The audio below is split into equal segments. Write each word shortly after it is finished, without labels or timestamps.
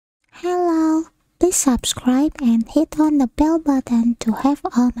Please subscribe and hit on the bell button to have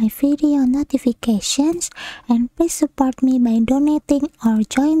all my video notifications, and please support me by donating or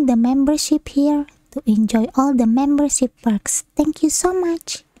join the membership here to enjoy all the membership perks. Thank you so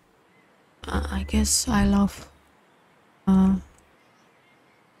much. I guess I love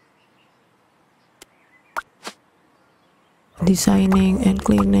designing and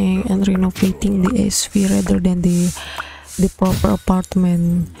cleaning and renovating the SV rather than the proper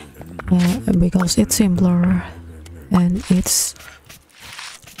apartment, because it's simpler and it's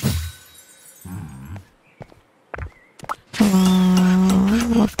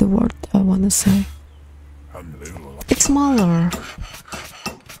what the word I want to say, it's smaller,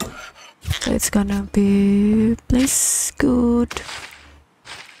 so it's gonna be place good.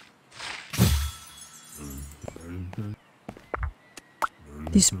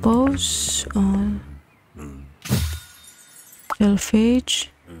 Dispose on salvage,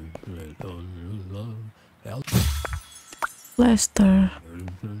 plaster,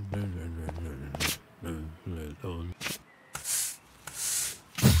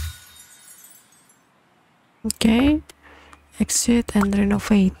 okay, exit and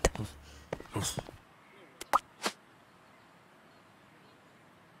renovate.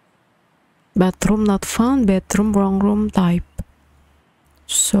 Bathroom not found, bedroom wrong room type.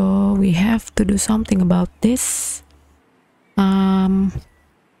 So we have to do something about this.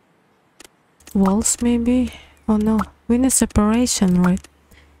 Walls maybe. Oh no, we need separation, right?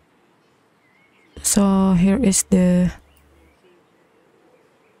 So here is the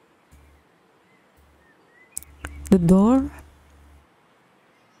door.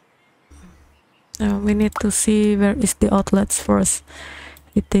 We need to see where is the outlets first.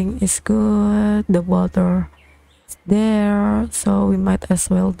 Heating is good, the water is there, so we might as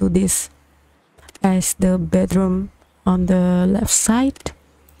well do this as the bedroom on the left side.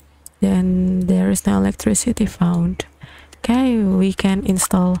 Then there is no electricity found. Okay, we can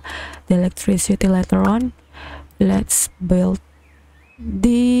install the electricity later on. Let's build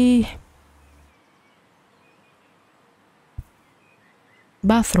the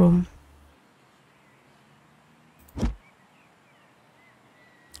bathroom.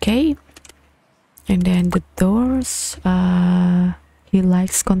 Okay, and then the doors, he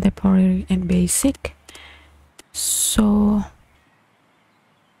likes contemporary and basic, so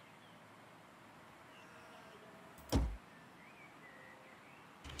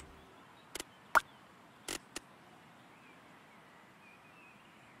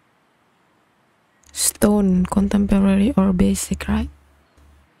stone, contemporary or basic, right?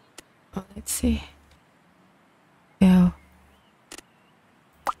 Oh, let's see. Yeah.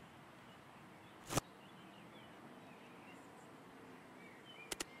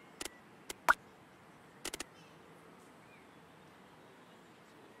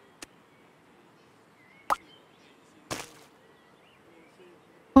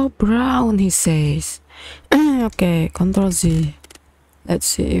 Oh, brown, he says. Okay, Control Z. Let's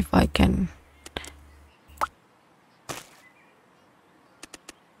see if I can.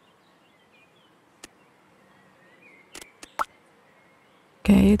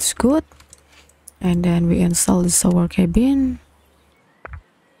 Okay, it's good. And then we install the shower cabin.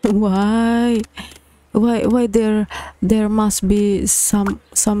 Why there must be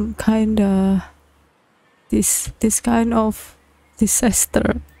some kind of this kind of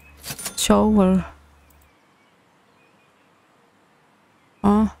disaster shower.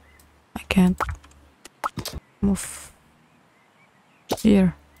 Oh, I can't move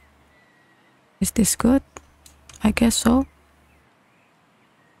here. Is this good? I guess so.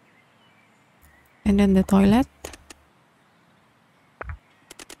 And then the toilet.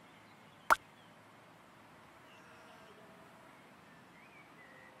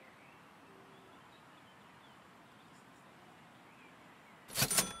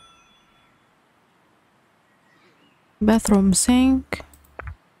 Bathroom sink.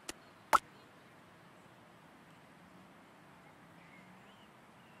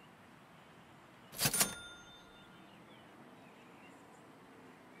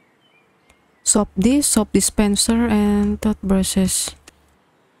 Soap dish, soap dispenser, and toothbrushes.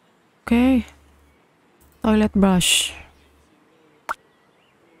 Okay. Toilet brush.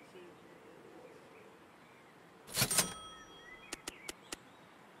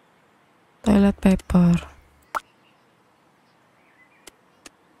 Toilet paper.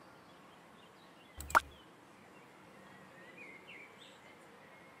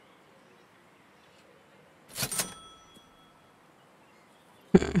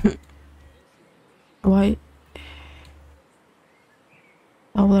 Why?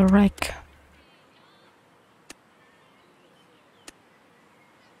 Towel rack.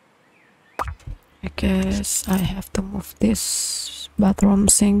 I guess I have to move this bathroom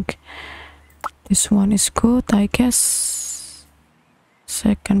sink. This one is good, I guess.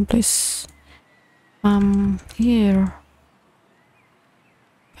 Second place. Here.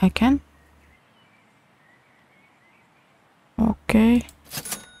 I can. Okay.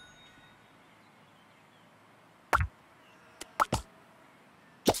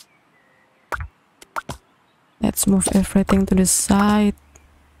 Let's move everything to the side.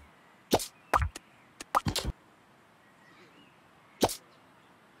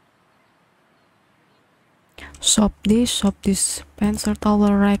 Shop this pencil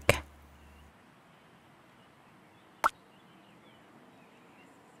towel rack.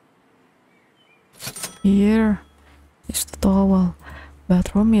 Here is the towel.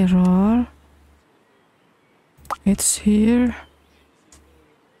 Bathroom mirror. It's here.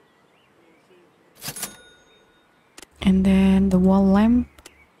 And then the wall lamp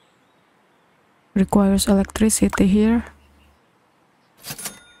requires electricity here.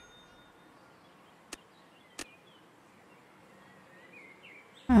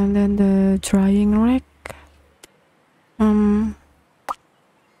 And then the drying rack.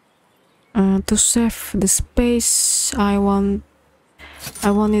 To save the space, I want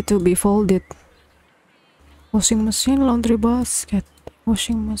it to be folded. Washing machine, laundry basket,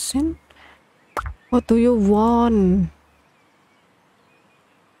 washing machine. What do you want?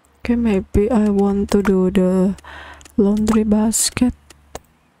 Okay, maybe I want to do the laundry basket.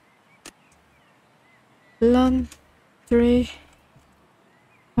 Laundry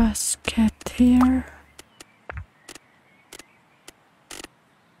basket here.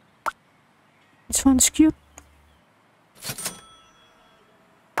 This one's cute.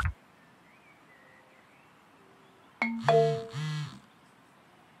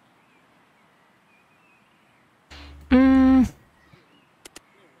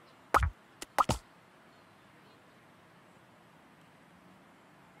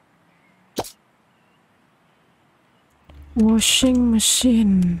 Washing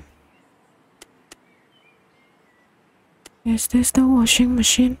machine. Is this the washing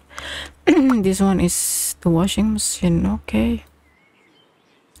machine? This one is the washing machine. Okay.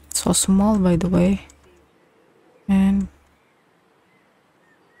 It's so small, by the way. And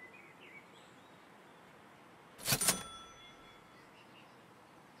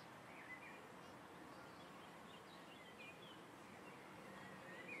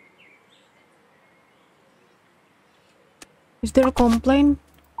is there a complaint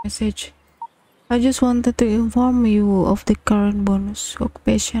message? I just wanted to inform you of the current bonus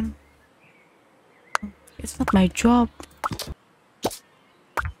occupation. It's not my job.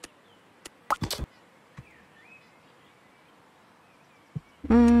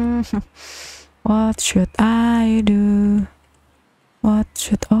 What should I do? What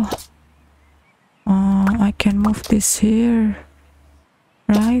should I can move this here,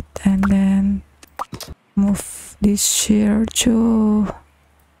 right? And then move this here too.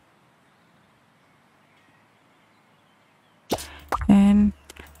 And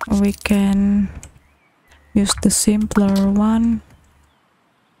we can use the simpler one.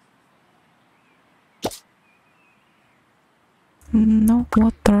 No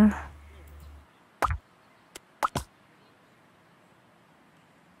water.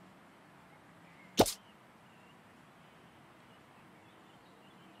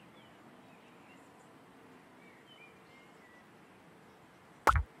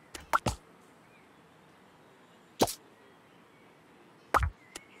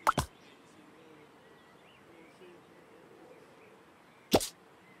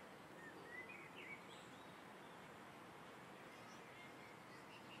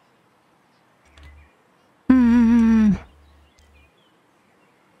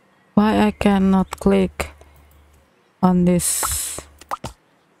 Why I cannot click on this?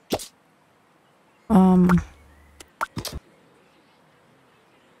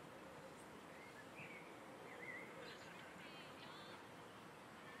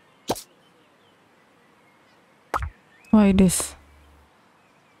 Why this?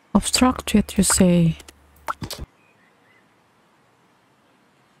 Obstructed, you say?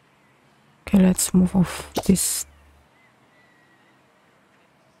 Okay, let's move off this.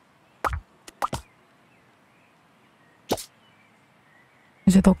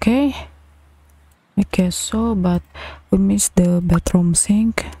 Is it okay? I guess so, but we missed the bathroom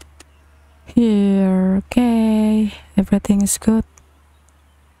sink. Here, okay. Everything is good.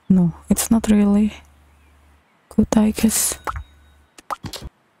 No, it's not really good, I guess.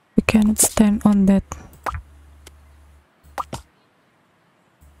 We cannot stand on that.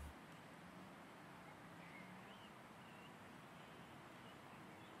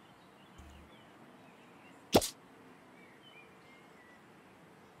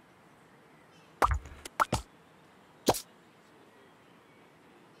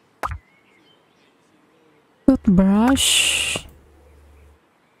 brush,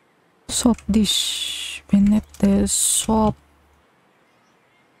 soap dish. We need the soap.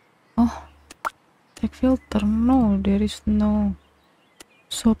 Oh, take filter. No, there is no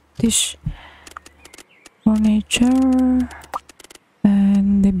soap dish. Furniture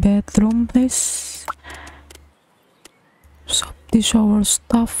and the bedroom, please. Soap dish, shower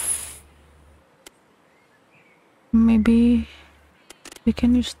stuff. Maybe we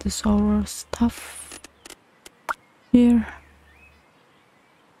can use the shower stuff here.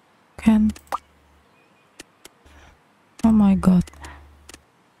 Can. Oh my god.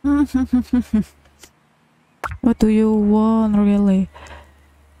 What do you want really?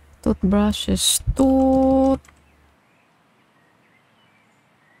 Toothbrushes.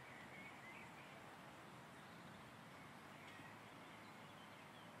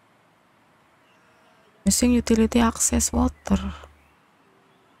 Missing utility access. Water.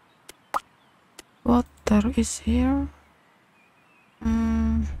 Water is here.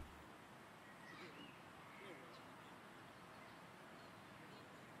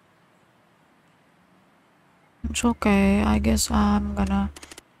 It's okay. I guess I'm gonna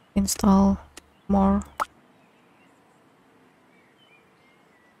install more.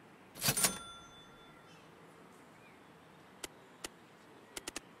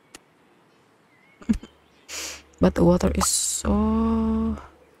 But the water is so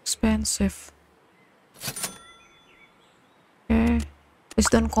expensive. Okay, please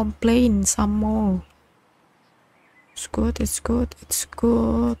don't complain some more. It's good, it's good, it's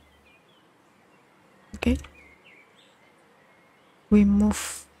good. Okay, we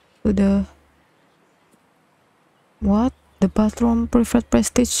move to the what? The bathroom preferred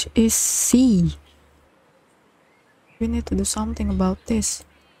prestige is C. We need to do something about this.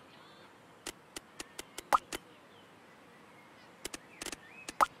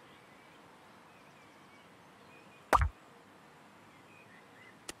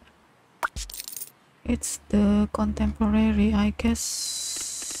 It's the contemporary, I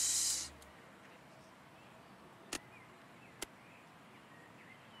guess.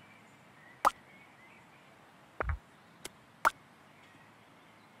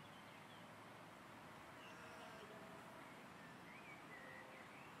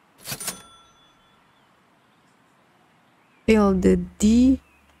 Till the D.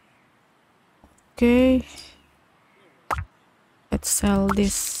 Okay, let's sell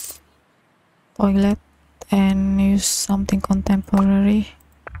this toilet and use something contemporary.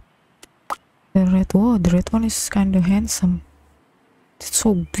 The red, whoa, the red one is kind of handsome. It's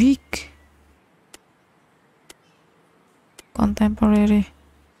so big. Contemporary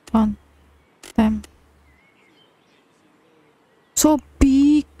one time. So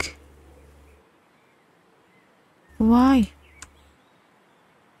big. Why?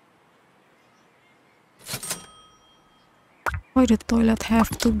 Why the toilet have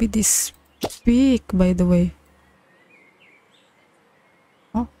to be this big, by the way?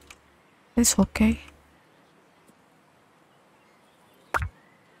 Oh, it's okay.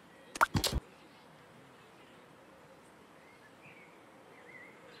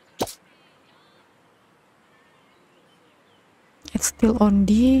 It's still on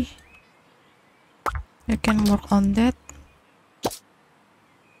D. You can work on that.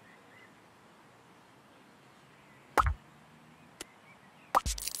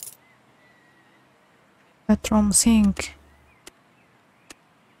 Bathroom sink.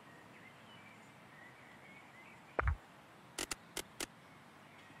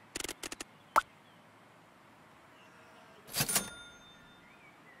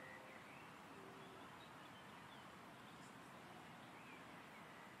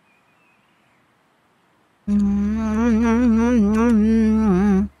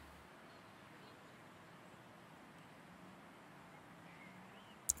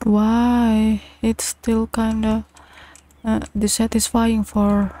 Why? It's still kinda dissatisfying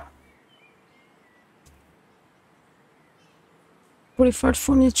for preferred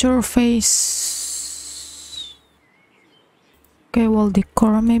furniture face. Okay, wall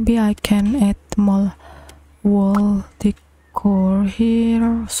decor. Maybe I can add more wall decor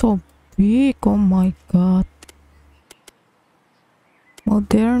here. So big, oh my god.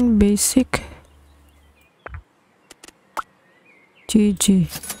 Modern, basic. GG.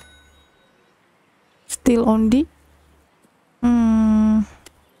 Still on D.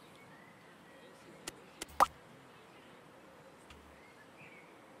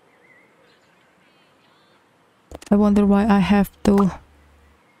 I wonder why I have to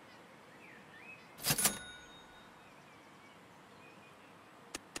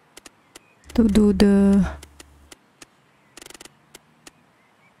do the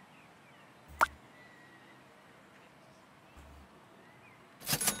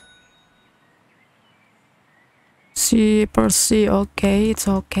Percy, okay, it's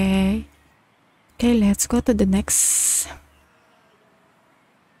okay. Okay, let's go to the next.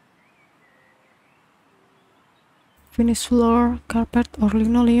 Finish floor, carpet or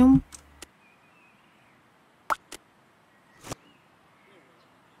linoleum.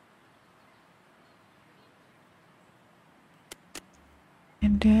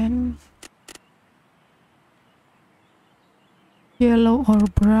 And then yellow or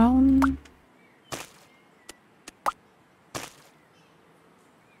brown.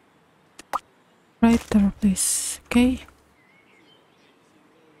 Right there, please. Okay.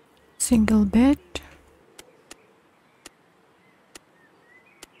 Single bed.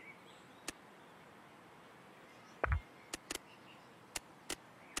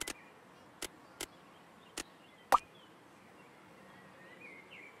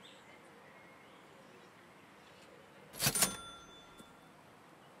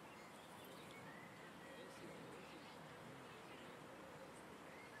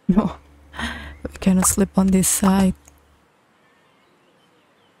 No, we cannot sleep on this side.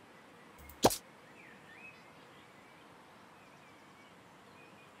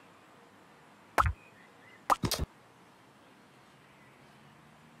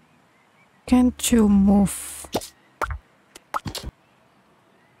 Can't you move?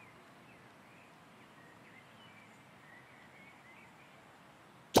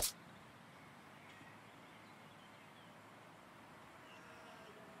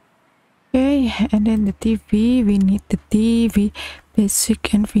 Okay, and then the TV, we need the TV,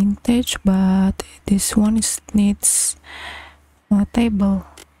 basic and vintage, but this one needs a table,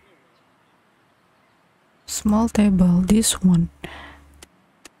 small table, this one.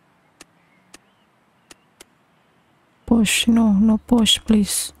 Push, no push,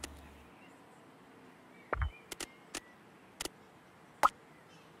 please.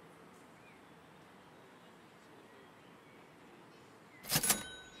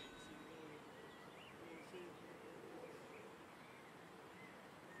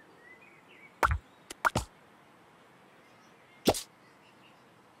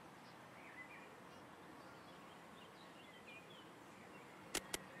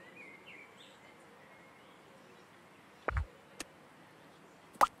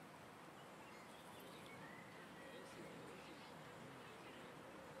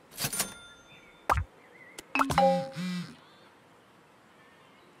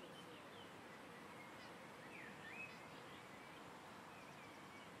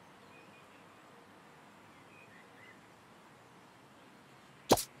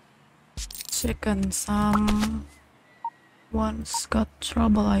 Second, someone's got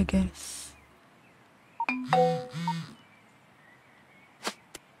trouble, I guess.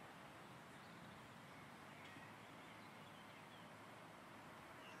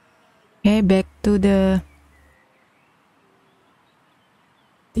 Okay, back to the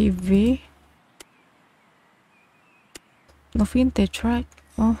TV. No vintage, right?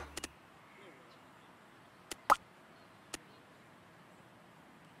 Oh.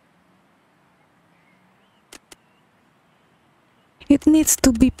 It needs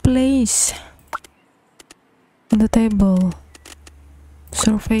to be placed on the table.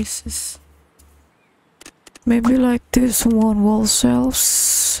 Surfaces. Maybe like this one, wall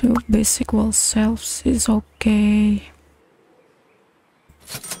shelves. Basic wall shelves is okay.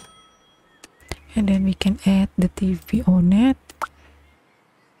 And then we can add the TV on it.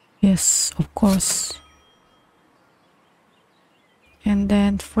 Yes, of course. And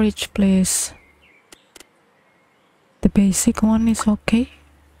then fridge, please. The basic one is okay.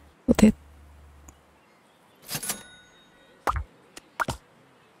 Put it.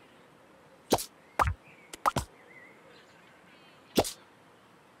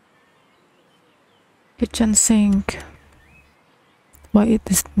 Kitchen sink. Why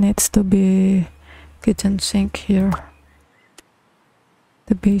it needs to be kitchen sink here?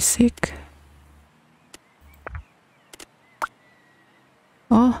 The basic.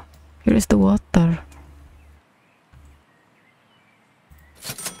 Oh, here is the water.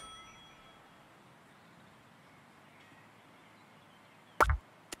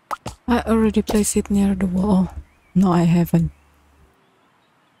 I already placed it near the wall. No, I haven't.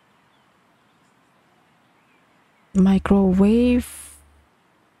 Microwave.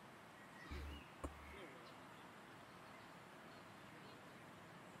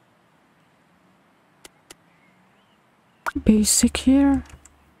 Basic here.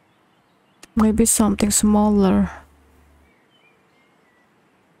 Maybe something smaller.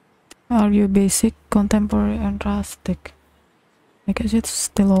 Are you basic, contemporary, and rustic? I guess it's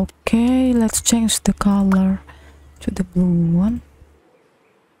still okay. Let's change the color to the blue one.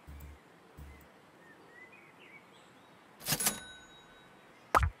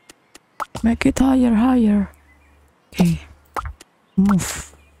 Make it higher, higher. Okay.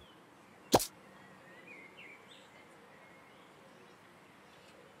 Move.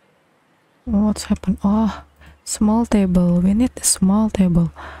 What's happened? Oh, small table. We need a small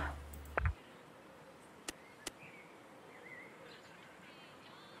table.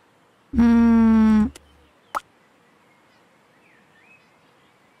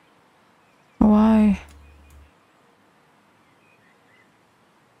 Why?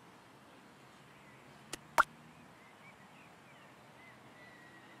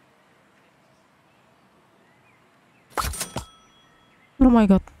 Oh my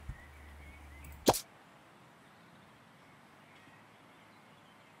god.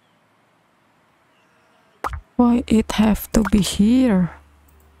 Why it have to be here?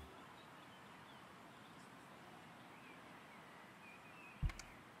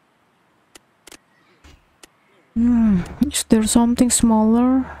 Is there something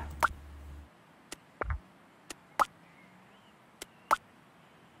smaller?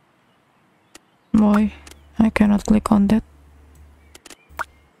 Why? I cannot click on that.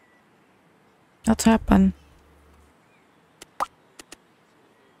 What's happened?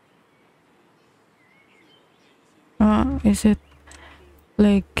 Is it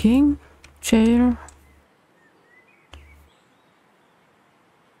lagging? Chair?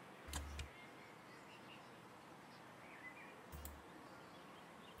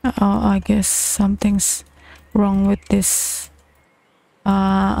 I guess something's wrong with this.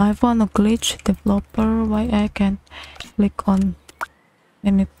 I found a glitch developer. Why I can't click on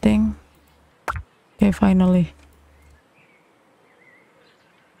anything? Okay, finally.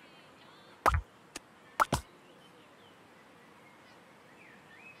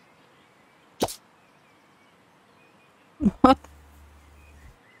 What?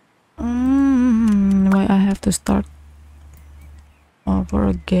 Why I have to start over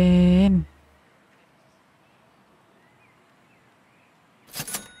again?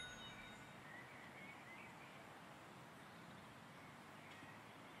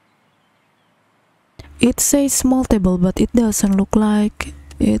 It says small table, but it doesn't look like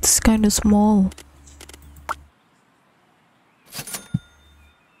it's kind of small.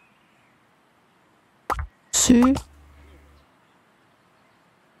 See?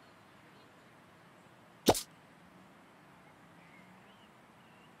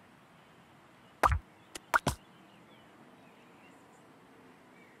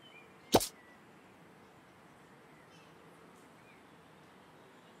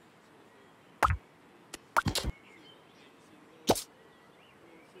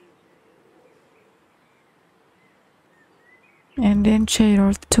 And then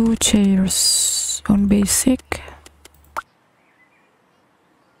chair, 2 chairs on basic.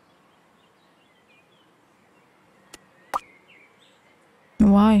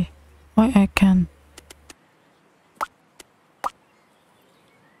 Why? Why I can?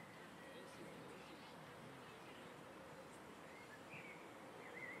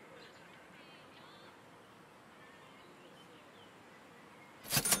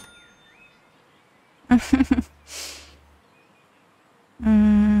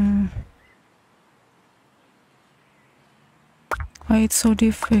 Why it's so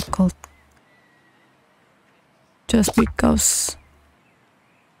difficult? Just because.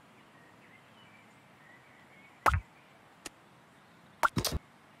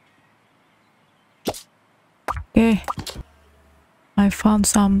 Okay, I found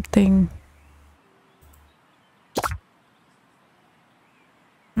something.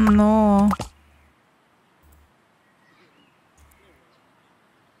 No.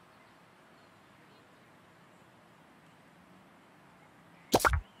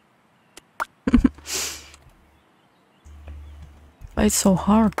 It's so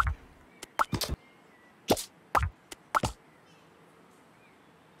hard.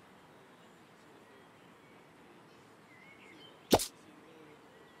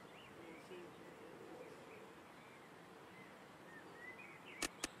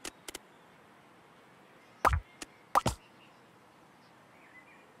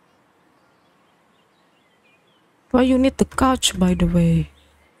 Why you need the couch, by the way?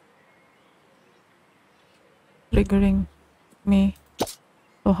 Triggering me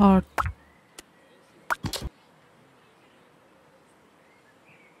so hard.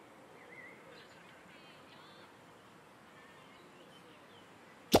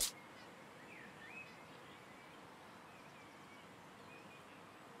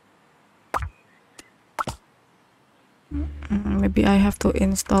 Maybe I have to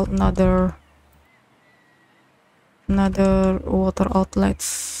install another water outlet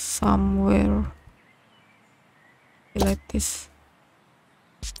somewhere like this.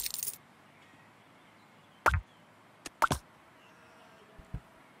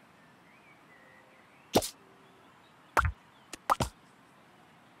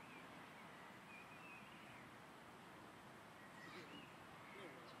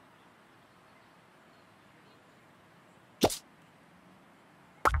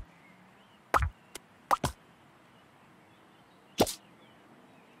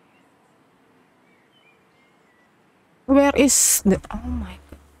 Where is the, oh my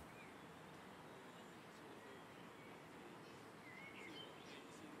god.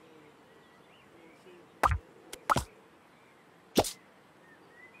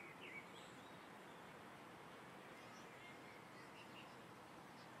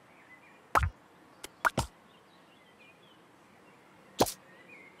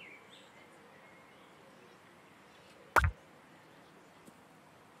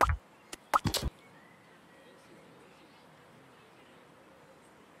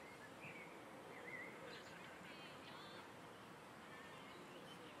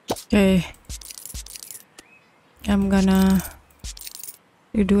 Okay, I'm gonna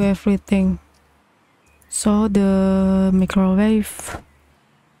redo everything. So the microwave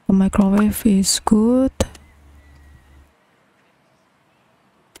is good.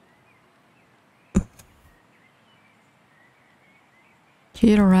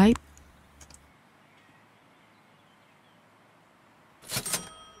 Here, right?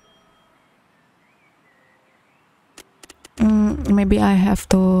 Maybe I have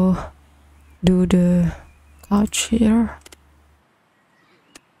to do the couch here.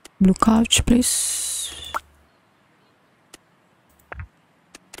 Blue couch, please.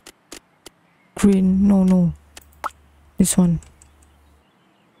 Green, no. This one.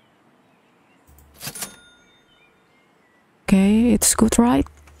 Okay, it's good, right?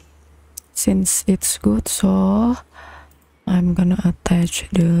 Since it's good, so I'm gonna attach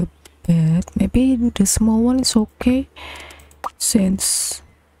the bed. Maybe the small one is okay, since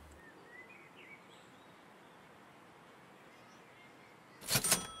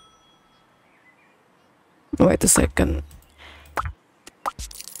wait a second.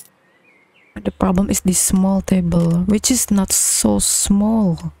 The problem is this small table, which is not so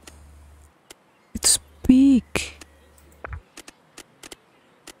small. It's big.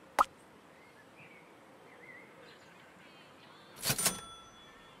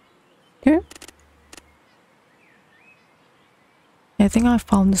 Okay. I think I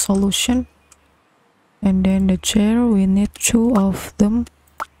found the solution. And then the chair, we need 2 of them.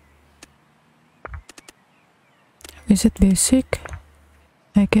 Is it basic?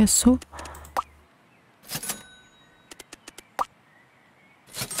 I guess so.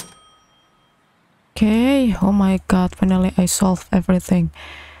 Okay, oh my god, finally I solved everything.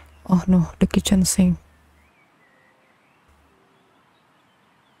 Oh no, the kitchen sink.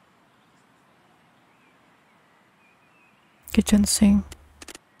 Kitchen sink.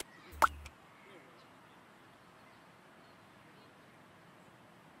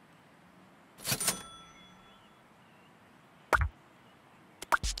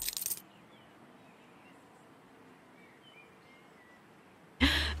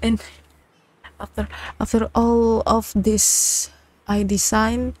 And after all of this I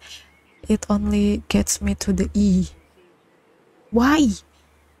design, it only gets me to the E. Why?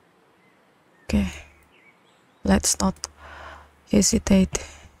 Okay, let's not hesitate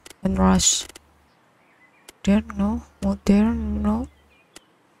and rush. Modern, no. Modern, no.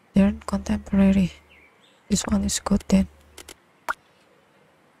 Modern, contemporary. This one is good then.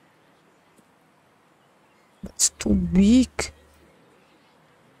 It's too big.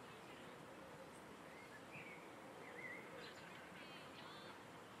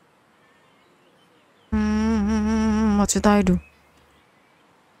 What should I do?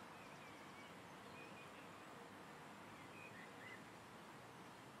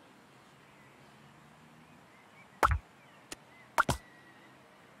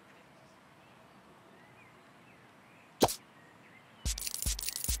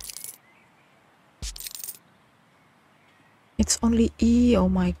 It's only E, oh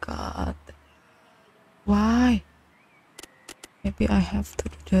my god. Why? Maybe I have to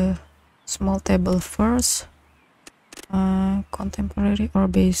do the small table first. Contemporary or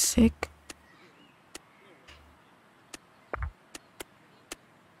basic.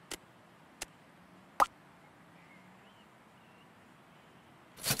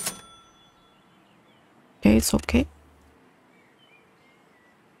 Okay, it's okay.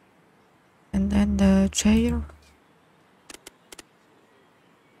 And then the chair.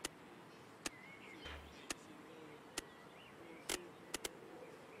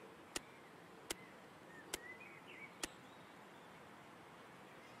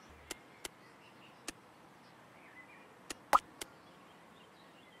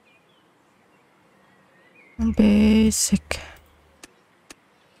 Basic.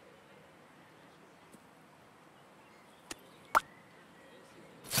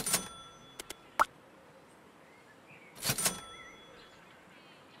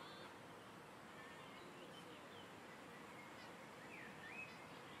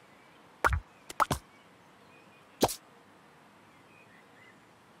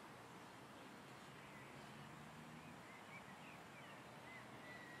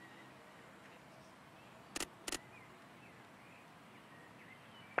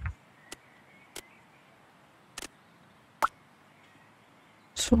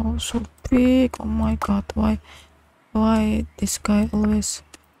 so big. Oh my god, why this guy always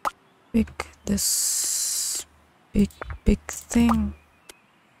pick this big thing?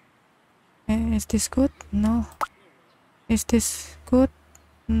 Is this good? No. Is this good?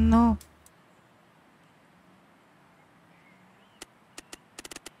 No.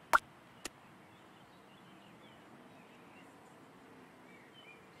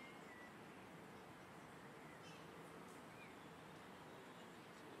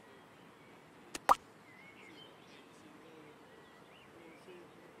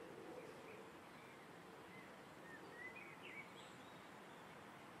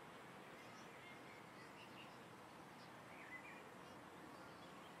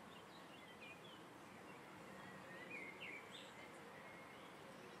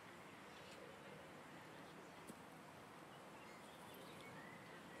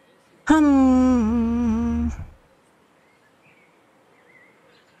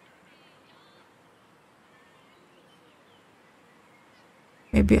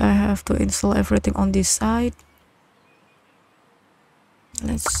 Maybe I have to install everything on this side.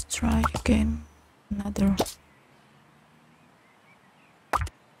 Let's try again. Another.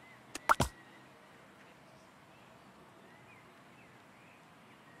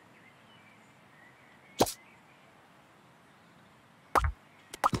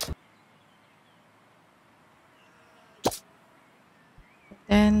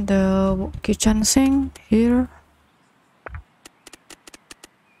 Then the kitchen sink here.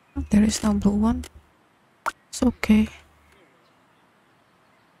 There is no blue one. It's okay.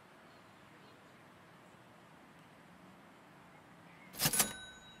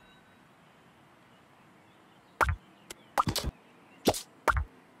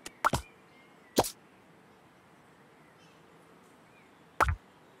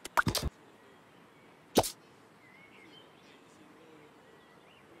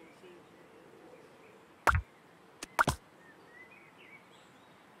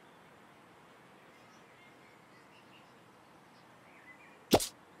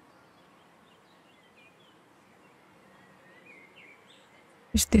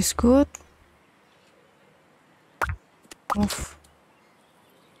 Is this good? Move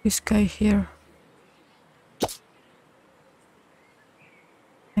this guy here.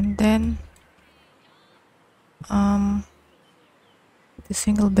 And then the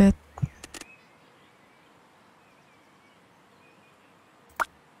single bed.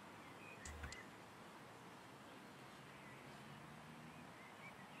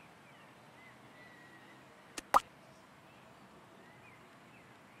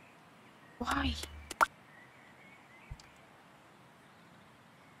 Why?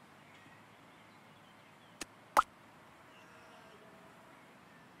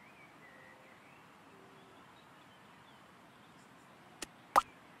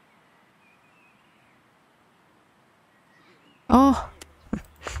 Oh,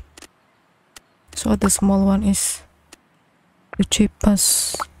 so the small one is the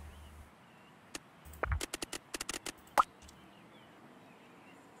cheapest.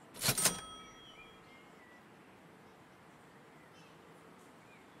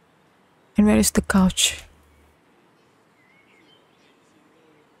 And where is the couch?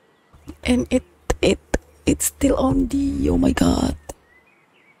 And it's still on the, oh my god.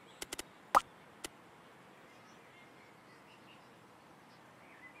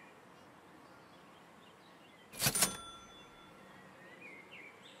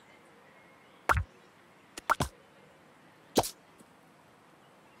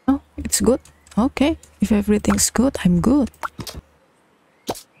 Oh, it's good. Okay, if everything's good, I'm good.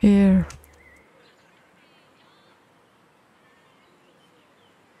 Here.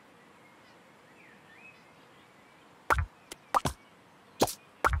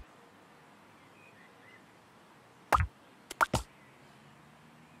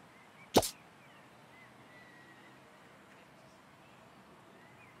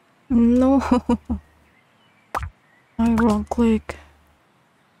 No, I wrong click.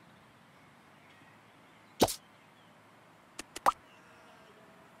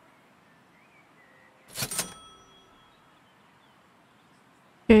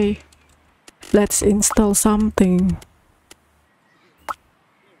 Okay, let's install something.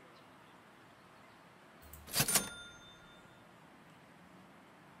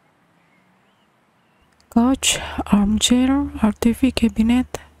 Couch, armchair, RTV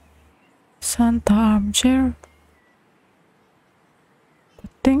cabinet, Santa armchair. The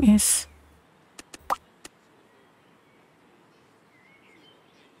thing is,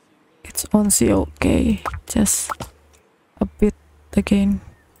 it's on the okay, just a bit again.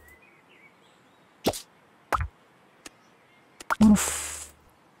 Move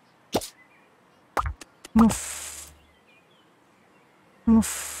Move.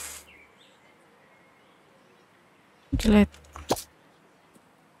 Move. Delete.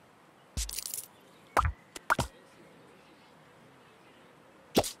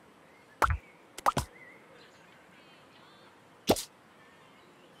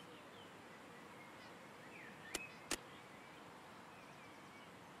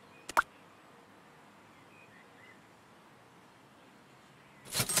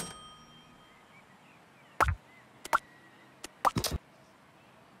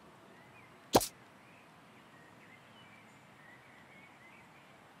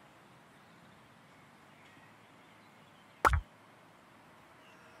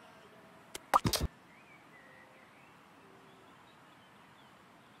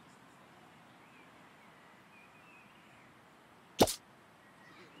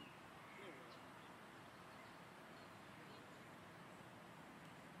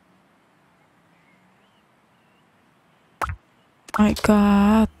 My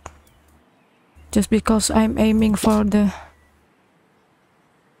god. Just because I'm aiming for the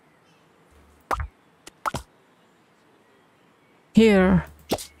here.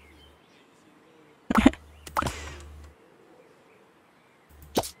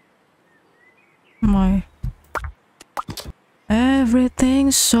 My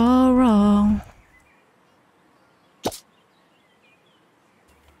everything's so wrong.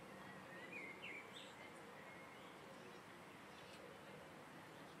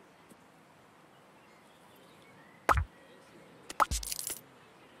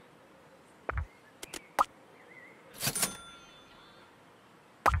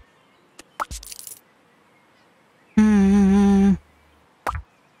 Hmm.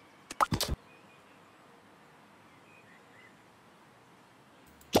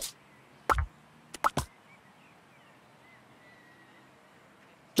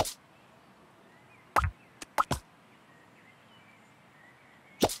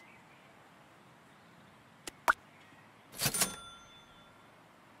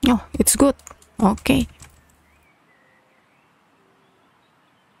 Oh, it's good. Okay.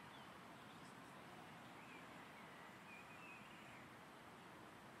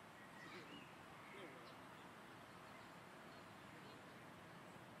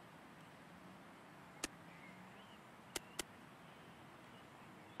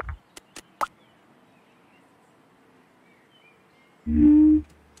 Mm.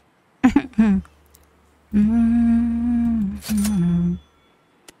 Mm.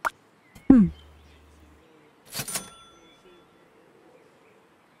 Hmm.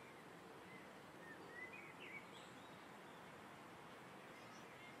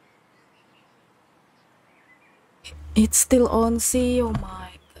 It's still on C. Oh my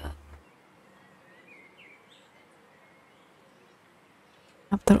god.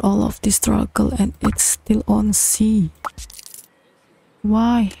 After all of this struggle and it's still on C.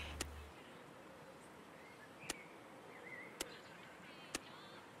 Why?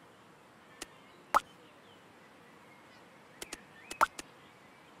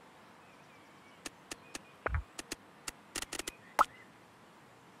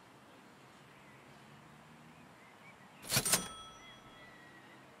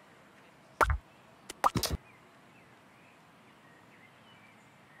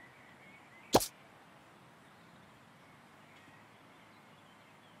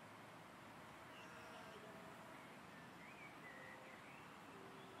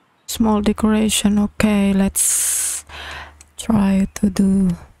 Small decoration. Okay, let's try to do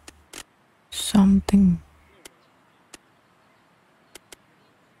something.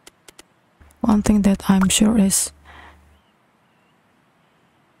 One thing that I'm sure is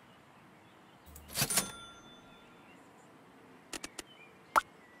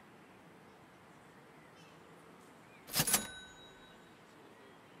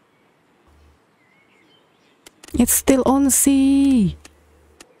it's still on C.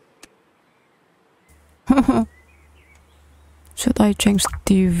 Should I change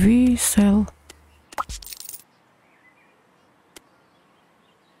TV cell?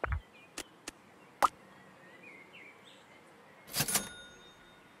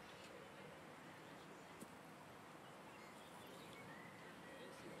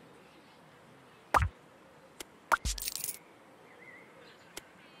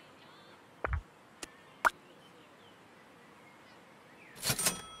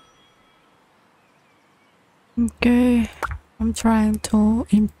 Okay, I'm trying to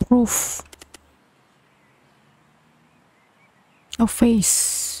improve a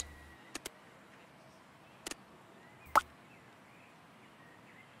face.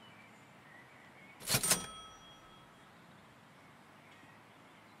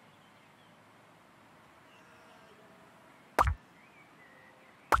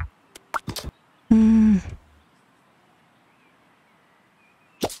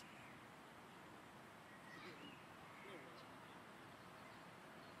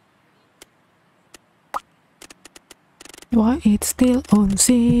 Why it's still on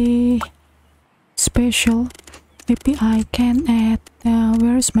C special? Maybe I can add.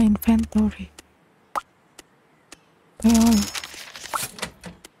 Where is my inventory? Well,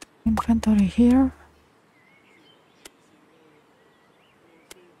 inventory here.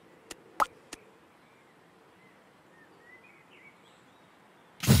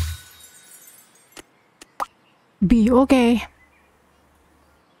 B, okay.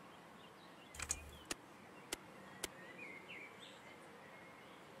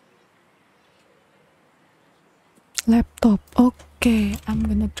 Laptop, okay. I'm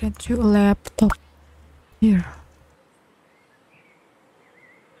gonna get you a laptop here.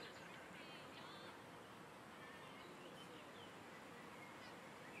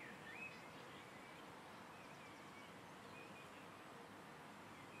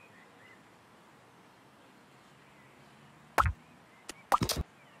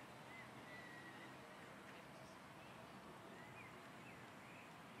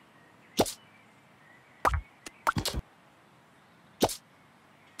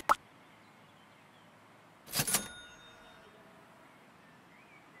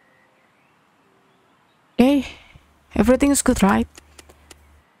 Okay, everything is good, right?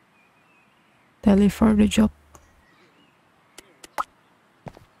 Deliver the job.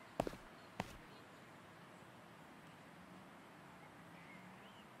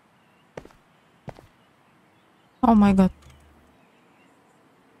 Oh my god.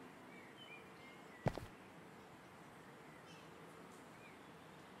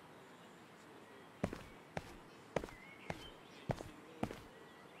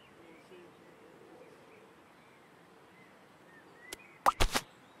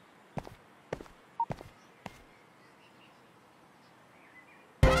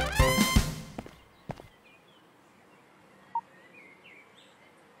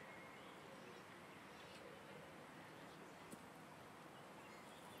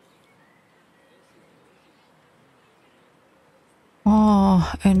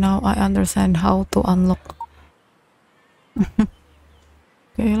 Oh, and now I understand how to unlock.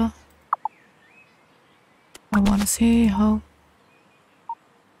 Okay lah. I wanna see how.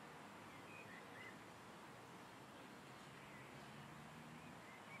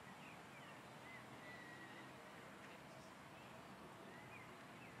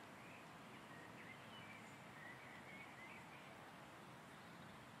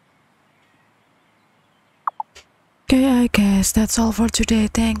 Okay, I guess that's all for today.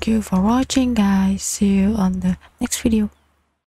 Thank you for watching, guys. See you on the next video.